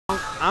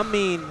I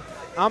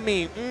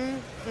mean,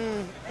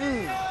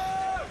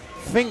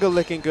 finger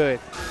licking good.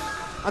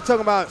 I'm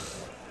talking about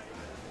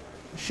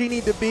she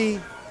need to be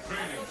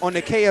on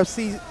the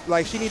KFC,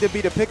 like she need to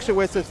be the picture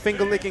where it says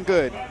finger licking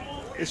good.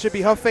 It should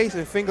be her face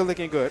and finger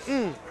licking good.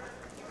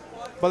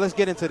 But let's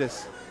get into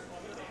this.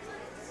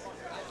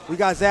 We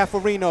got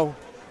Zaferino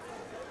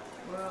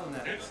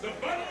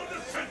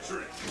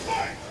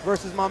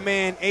versus my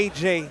man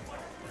AJ.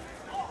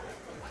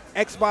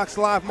 Xbox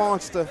Live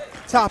Monster,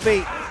 top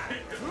 8.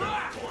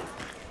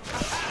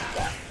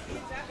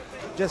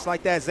 Just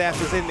like that, Zaf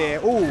is in there.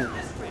 Ooh.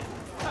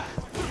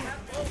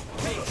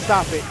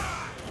 Stop it.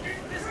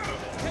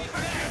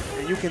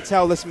 And you can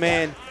tell this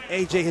man,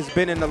 AJ, has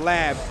been in the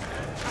lab.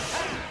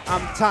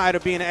 I'm tired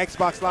of being an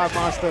Xbox Live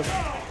Monster.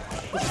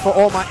 This is for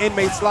all my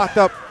inmates locked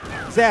up.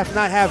 Zaf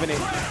not having it.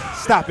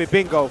 Stop it,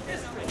 bingo.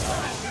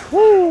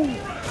 Woo!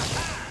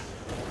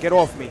 Get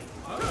off me.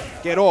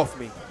 Get off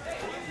me.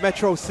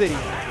 Metro City.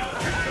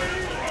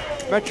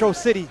 Metro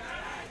City.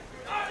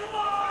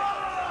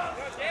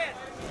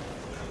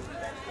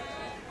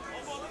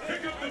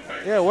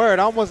 Yeah, word.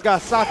 I almost got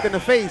socked in the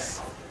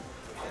face.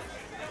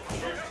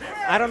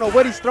 I don't know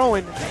what he's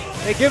throwing.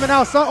 They're giving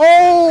out some.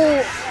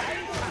 Oh!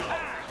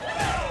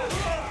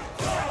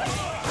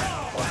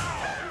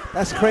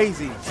 That's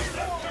crazy.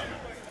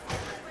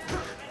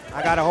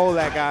 I got to hold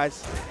that,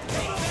 guys.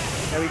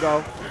 There we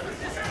go.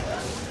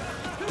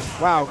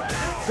 Wow.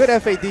 Good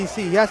FADC.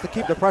 He has to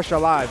keep the pressure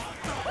alive.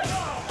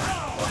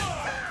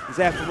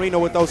 Zaferino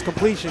with those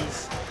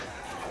completions.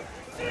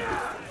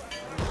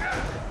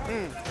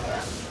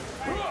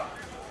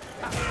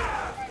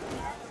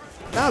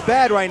 Not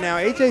bad right now.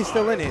 AJ's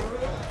still in it.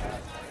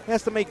 He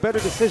has to make better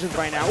decisions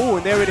right now. Ooh,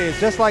 and there it is.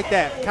 Just like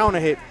that. Counter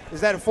hit.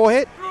 Is that a 4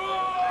 hit?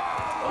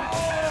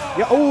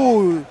 Yeah.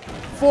 Ooh.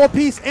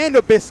 4-piece and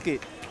a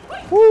biscuit.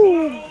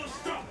 Woo.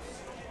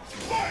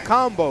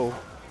 Combo.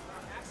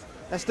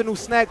 That's the new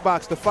snack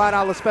box, the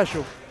 $5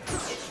 special.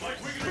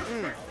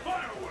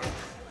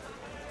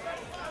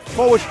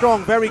 Forward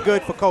strong, very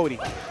good for Cody.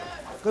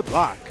 Good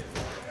block.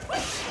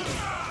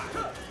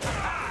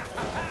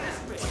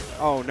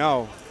 Oh,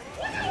 no.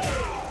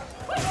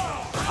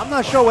 I'm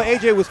not sure what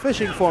AJ was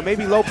fishing for.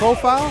 Maybe low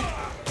profile?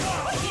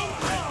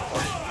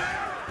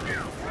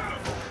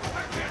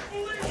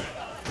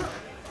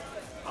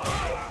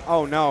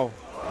 Oh, no.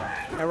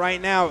 And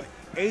right now,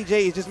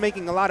 AJ is just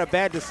making a lot of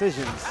bad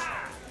decisions.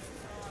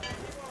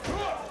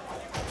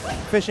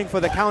 Fishing for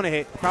the counter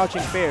hit,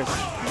 crouching fierce.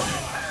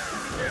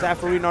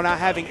 Zaferino not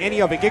having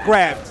any of it. Get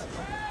grabbed.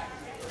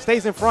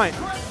 Stays in front.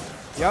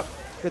 Yep,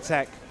 good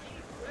sack.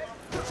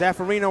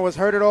 Zaferino has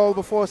heard it all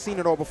before, seen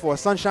it all before.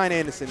 Sunshine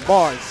Anderson,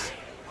 bars.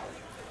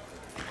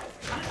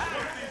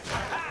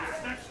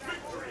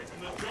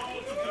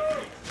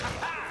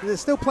 There's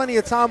still plenty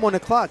of time on the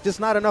clock, just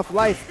not enough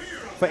life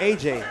for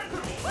AJ.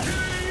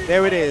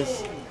 There it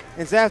is.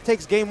 And Zaf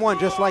takes game 1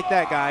 just like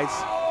that, guys.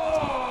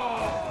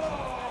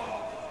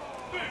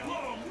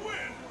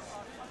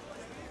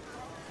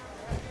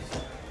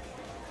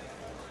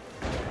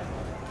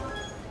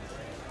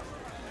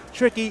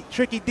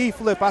 Tricky D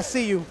flip, I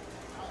see you.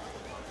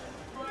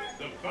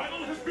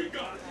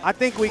 I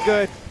think we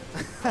good.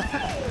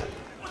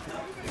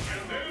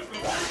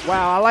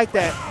 Wow, I like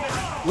that.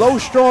 Low,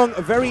 strong,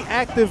 very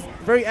active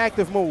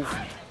move.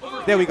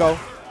 There we go.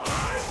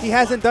 He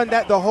hasn't done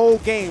that the whole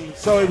game,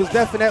 so it was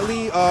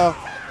definitely a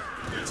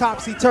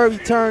topsy-turvy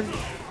turn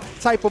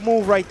type of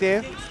move right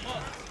there.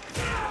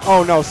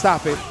 Oh, no,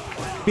 stop it.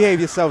 Behave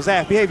yourself,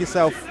 Zaf, behave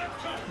yourself.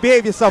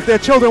 Behave yourself. There are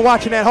children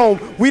watching at home.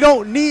 We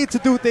don't need to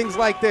do things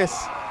like this.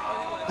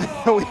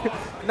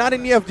 Not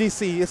in the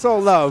FGC. It's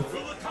all love.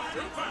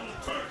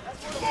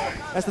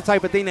 That's the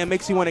type of thing that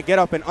makes you want to get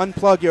up and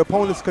unplug your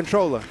opponent's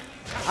controller.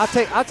 I'll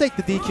take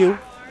the DQ.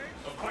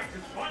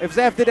 If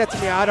Zaf did that to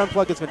me, I'd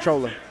unplug his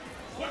controller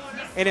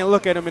and then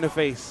look at him in the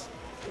face.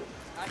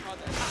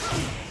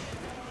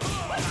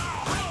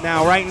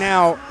 Now, right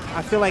now,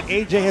 I feel like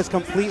AJ has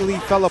completely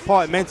fell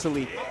apart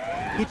mentally.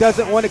 He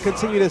doesn't want to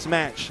continue this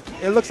match.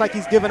 It looks like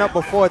he's given up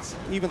before it's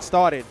even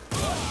started.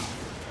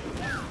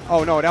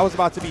 Oh no, that was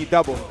about to be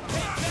double.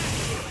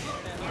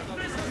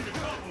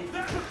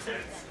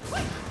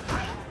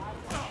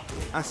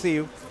 I see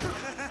you.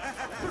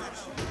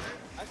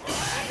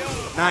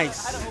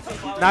 Nice.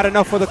 Not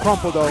enough for the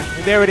crumple though.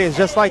 And there it is,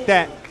 just like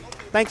that.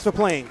 Thanks for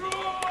playing.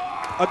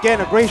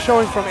 Again, a great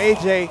showing from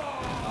AJ.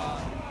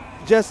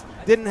 Just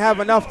didn't have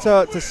enough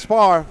to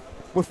spar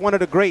with one of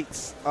the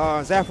greats.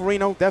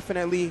 Zaferino,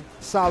 definitely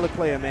solid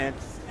player, man.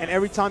 And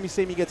every time you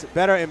see him, he gets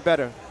better and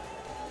better.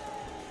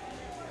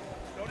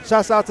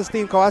 Shouts out to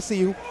Steam Co. I see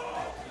you.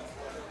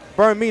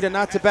 Burn meter,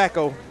 not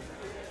tobacco.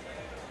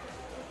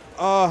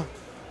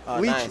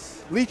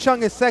 Nice. Lee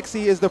Chung is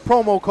sexy is the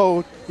promo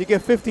code. You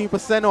get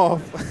 15%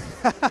 off.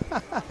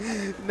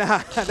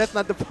 Nah, that's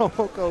not the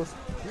promo code.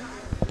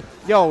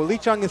 Yo, Lee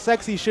Chung is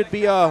sexy should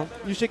be,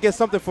 you should get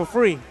something for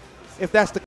free if that's the